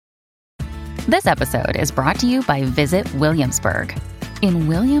This episode is brought to you by Visit Williamsburg. In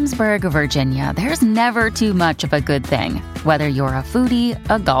Williamsburg, Virginia, there's never too much of a good thing. Whether you're a foodie,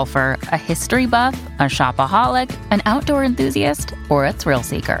 a golfer, a history buff, a shopaholic, an outdoor enthusiast, or a thrill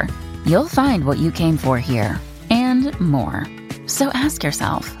seeker, you'll find what you came for here and more. So ask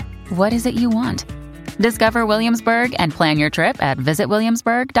yourself, what is it you want? Discover Williamsburg and plan your trip at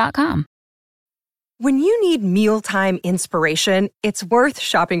visitwilliamsburg.com. When you need mealtime inspiration, it's worth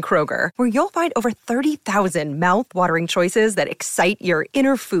shopping Kroger, where you'll find over 30,000 mouth-watering choices that excite your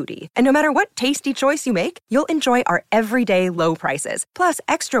inner foodie. And no matter what tasty choice you make, you'll enjoy our everyday low prices, plus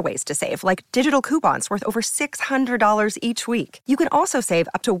extra ways to save, like digital coupons worth over $600 each week. You can also save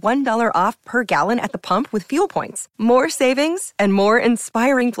up to $1 off per gallon at the pump with fuel points. More savings and more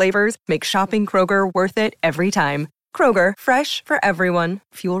inspiring flavors make shopping Kroger worth it every time. Kroger, fresh for everyone.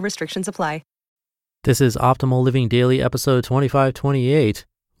 Fuel restrictions apply. This is Optimal Living Daily, episode 2528,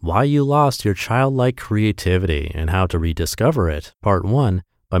 Why You Lost Your Childlike Creativity and How to Rediscover It, part 1,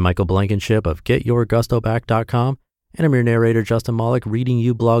 by Michael Blankenship of GetYourGustoBack.com, and I'm your narrator, Justin Malik, reading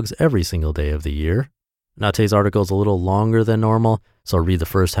you blogs every single day of the year. Now, today's article is a little longer than normal, so I'll read the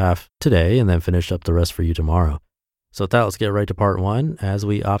first half today and then finish up the rest for you tomorrow. So with that, let's get right to part 1 as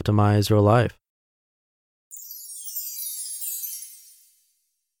we optimize your life.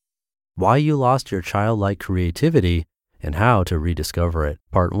 Why You Lost Your Childlike Creativity and How to Rediscover It,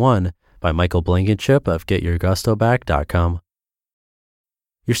 Part 1, by Michael Blankenship of GetYourGustoBack.com.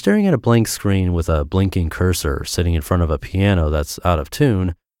 You're staring at a blank screen with a blinking cursor, sitting in front of a piano that's out of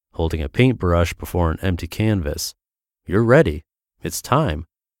tune, holding a paintbrush before an empty canvas. You're ready. It's time.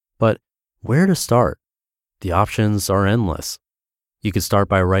 But where to start? The options are endless. You could start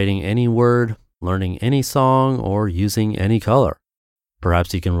by writing any word, learning any song, or using any color.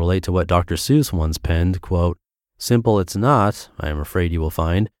 Perhaps you can relate to what Dr. Seuss once penned, quote, "Simple it's not, I am afraid you will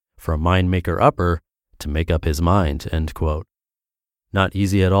find, for a mind maker upper to make up his mind," end quote. Not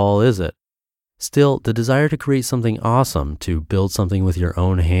easy at all, is it? Still, the desire to create something awesome, to build something with your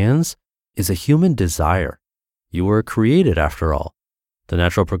own hands, is a human desire. You were created after all. The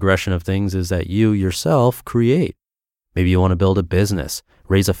natural progression of things is that you yourself create. Maybe you want to build a business,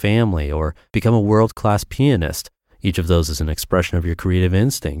 raise a family, or become a world-class pianist. Each of those is an expression of your creative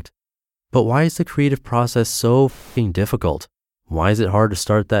instinct. But why is the creative process so fucking difficult? Why is it hard to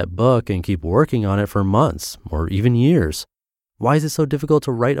start that book and keep working on it for months or even years? Why is it so difficult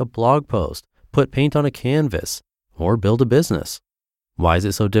to write a blog post, put paint on a canvas, or build a business? Why is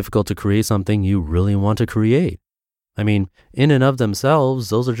it so difficult to create something you really want to create? I mean, in and of themselves,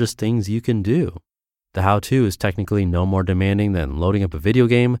 those are just things you can do. The how-to is technically no more demanding than loading up a video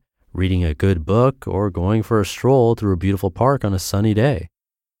game, reading a good book, or going for a stroll through a beautiful park on a sunny day.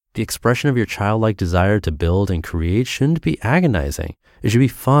 The expression of your childlike desire to build and create shouldn't be agonizing. It should be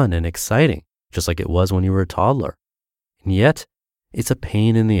fun and exciting, just like it was when you were a toddler. And yet, it's a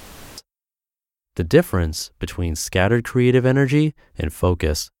pain in the ass. The difference between scattered creative energy and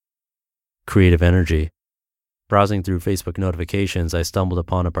focus. Creative energy. Browsing through Facebook notifications, I stumbled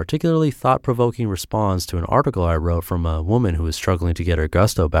upon a particularly thought-provoking response to an article I wrote from a woman who was struggling to get her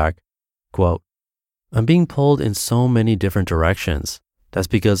gusto back. Quote, "I'm being pulled in so many different directions. That's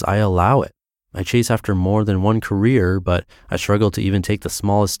because I allow it. I chase after more than one career, but I struggle to even take the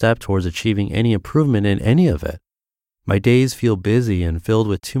smallest step towards achieving any improvement in any of it. My days feel busy and filled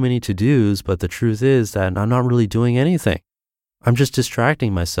with too many to-dos, but the truth is that I'm not really doing anything. I'm just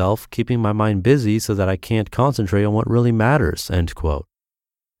distracting myself, keeping my mind busy so that I can't concentrate on what really matters," end quote.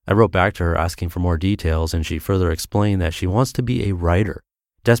 I wrote back to her asking for more details, and she further explained that she wants to be a writer.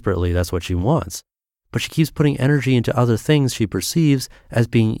 Desperately, that's what she wants. But she keeps putting energy into other things she perceives as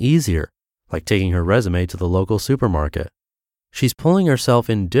being easier, like taking her resume to the local supermarket. She's pulling herself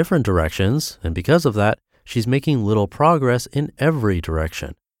in different directions, and because of that, she's making little progress in every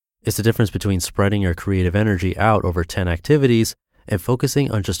direction. It's the difference between spreading your creative energy out over 10 activities and focusing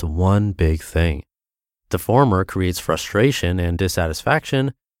on just one big thing. The former creates frustration and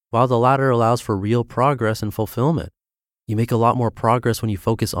dissatisfaction, while the latter allows for real progress and fulfillment. You make a lot more progress when you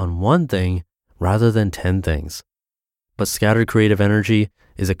focus on one thing rather than 10 things. But scattered creative energy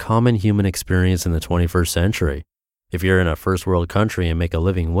is a common human experience in the 21st century. If you're in a first world country and make a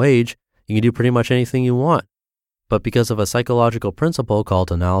living wage, you can do pretty much anything you want. But because of a psychological principle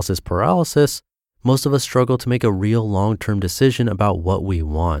called analysis paralysis, most of us struggle to make a real long-term decision about what we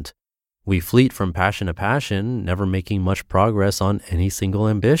want. We fleet from passion to passion, never making much progress on any single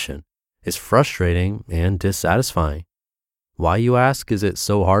ambition. It's frustrating and dissatisfying. Why, you ask, is it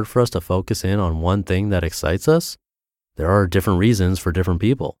so hard for us to focus in on one thing that excites us? There are different reasons for different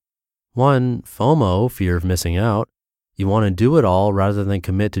people. One, FOMO, fear of missing out. You want to do it all rather than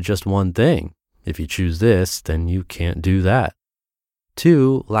commit to just one thing, If you choose this, then you can't do that.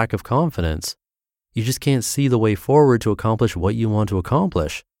 2, lack of confidence. You just can't see the way forward to accomplish what you want to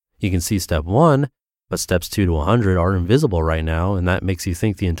accomplish. You can see step 1, but steps 2 to 100 are invisible right now, and that makes you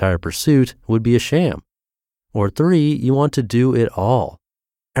think the entire pursuit would be a sham. Or 3, you want to do it all.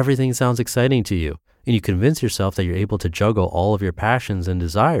 Everything sounds exciting to you, and you convince yourself that you're able to juggle all of your passions and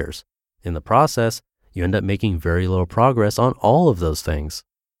desires. In the process, you end up making very little progress on all of those things.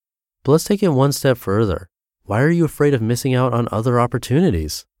 But let's take it one step further. Why are you afraid of missing out on other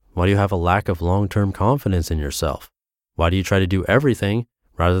opportunities? Why do you have a lack of long-term confidence in yourself? Why do you try to do everything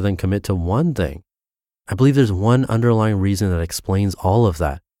rather than commit to one thing? I believe there's one underlying reason that explains all of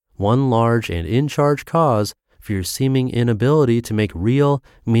that. One large and in-charge cause for your seeming inability to make real,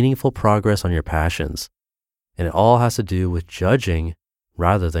 meaningful progress on your passions. And it all has to do with judging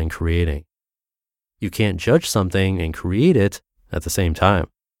rather than creating. You can't judge something and create it at the same time.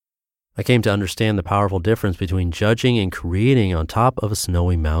 I came to understand the powerful difference between judging and creating on top of a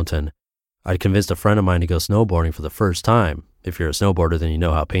snowy mountain. I'd convinced a friend of mine to go snowboarding for the first time. If you're a snowboarder, then you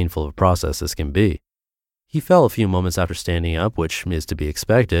know how painful of a process this can be. He fell a few moments after standing up, which is to be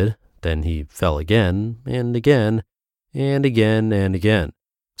expected. Then he fell again, and again, and again, and again.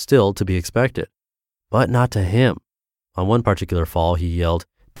 Still to be expected. But not to him. On one particular fall, he yelled,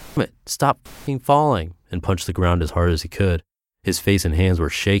 "Damn it, stop f***ing falling," and punched the ground as hard as he could. His face and hands were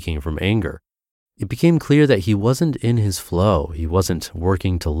shaking from anger. It became clear that he wasn't in his flow. He wasn't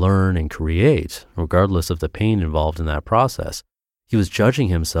working to learn and create, regardless of the pain involved in that process. He was judging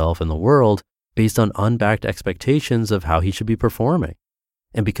himself and the world based on unbacked expectations of how he should be performing.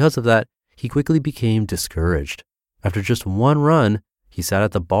 And because of that, he quickly became discouraged. After just one run, he sat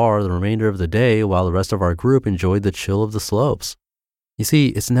at the bar the remainder of the day while the rest of our group enjoyed the chill of the slopes. You see,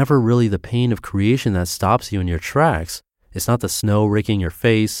 it's never really the pain of creation that stops you in your tracks. It's not the snow raking your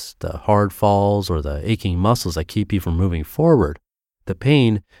face, the hard falls, or the aching muscles that keep you from moving forward. The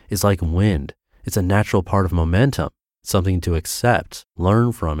pain is like wind. It's a natural part of momentum, something to accept,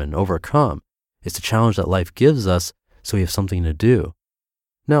 learn from, and overcome. It's a challenge that life gives us so we have something to do.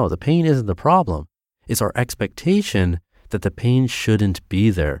 No, the pain isn't the problem. It's our expectation that the pain shouldn't be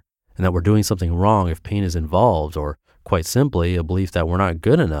there and that we're doing something wrong if pain is involved, or quite simply, a belief that we're not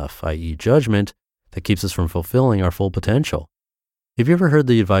good enough, i.e. judgment, that keeps us from fulfilling our full potential. Have you ever heard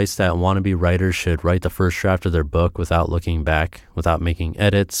the advice that wannabe writers should write the first draft of their book without looking back, without making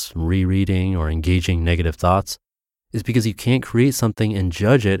edits, rereading, or engaging negative thoughts? It's because you can't create something and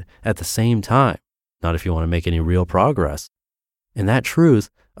judge it at the same time, not if you want to make any real progress. And that truth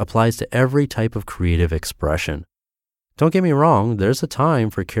applies to every type of creative expression. Don't get me wrong, there's a time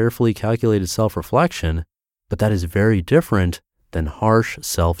for carefully calculated self-reflection, but that is very different than harsh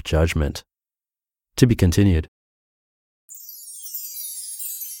self-judgment. To be continued.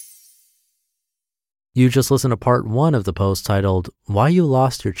 You just listened to part 1 of the post titled, Why You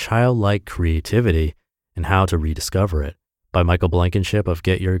Lost Your Childlike Creativity and How to Rediscover It by Michael Blankenship of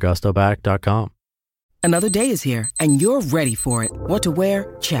GetYourGustoBack.com. Another day is here, and you're ready for it. What to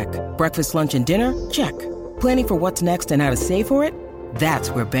wear? Check. Breakfast, lunch, and dinner? Check. Planning for what's next and how to save for it?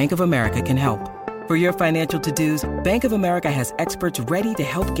 That's where Bank of America can help. For your financial to-dos, Bank of America has experts ready to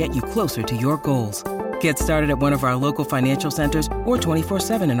help get you closer to your goals. Get started at one of our local financial centers or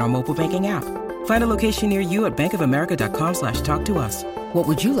 24/7 in our mobile banking app. Find a location near you at bankofamerica.com/talktous. What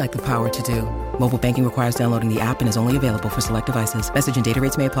would you like the power to do? Mobile banking requires downloading the app and is only available for select devices. Message and data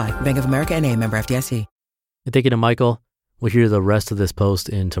rates may apply. Bank of America NA, member FDIC. Thank you to Michael. We'll hear the rest of this post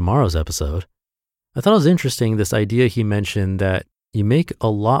in tomorrow's episode. I thought it was interesting, this idea he mentioned that you make a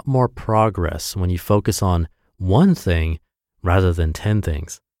lot more progress when you focus on one thing rather than 10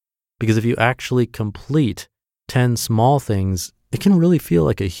 things. Because if you actually complete 10 small things, it can really feel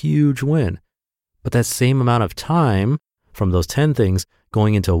like a huge win. But that same amount of time from those 10 things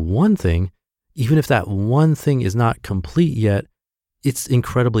going into one thing, even if that one thing is not complete yet, it's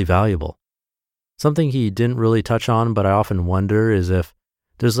incredibly valuable. Something he didn't really touch on, but I often wonder, is if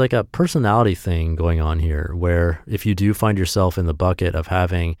there's like a personality thing going on here, where if you do find yourself in the bucket of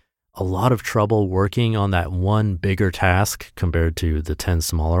having a lot of trouble working on that one bigger task compared to the 10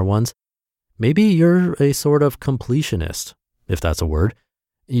 smaller ones, maybe you're a sort of completionist, if that's a word.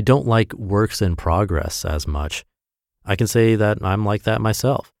 You don't like works in progress as much. I can say that I'm like that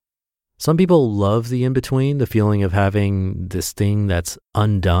myself. Some people love the in-between, the feeling of having this thing that's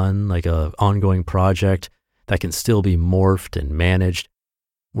undone, like an ongoing project that can still be morphed and managed,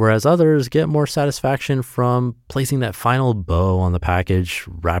 whereas others get more satisfaction from placing that final bow on the package,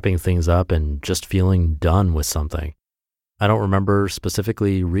 wrapping things up, and just feeling done with something. I don't remember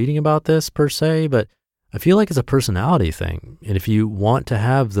specifically reading about this per se, but I feel like it's a personality thing. And if you want to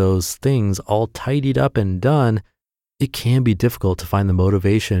have those things all tidied up and done, it can be difficult to find the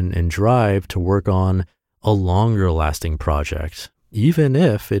motivation and drive to work on a longer lasting project, even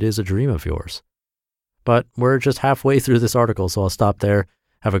if it is a dream of yours. But we're just halfway through this article, so I'll stop there.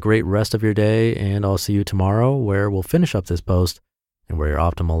 Have a great rest of your day, and I'll see you tomorrow where we'll finish up this post and where your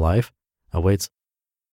optimal life awaits.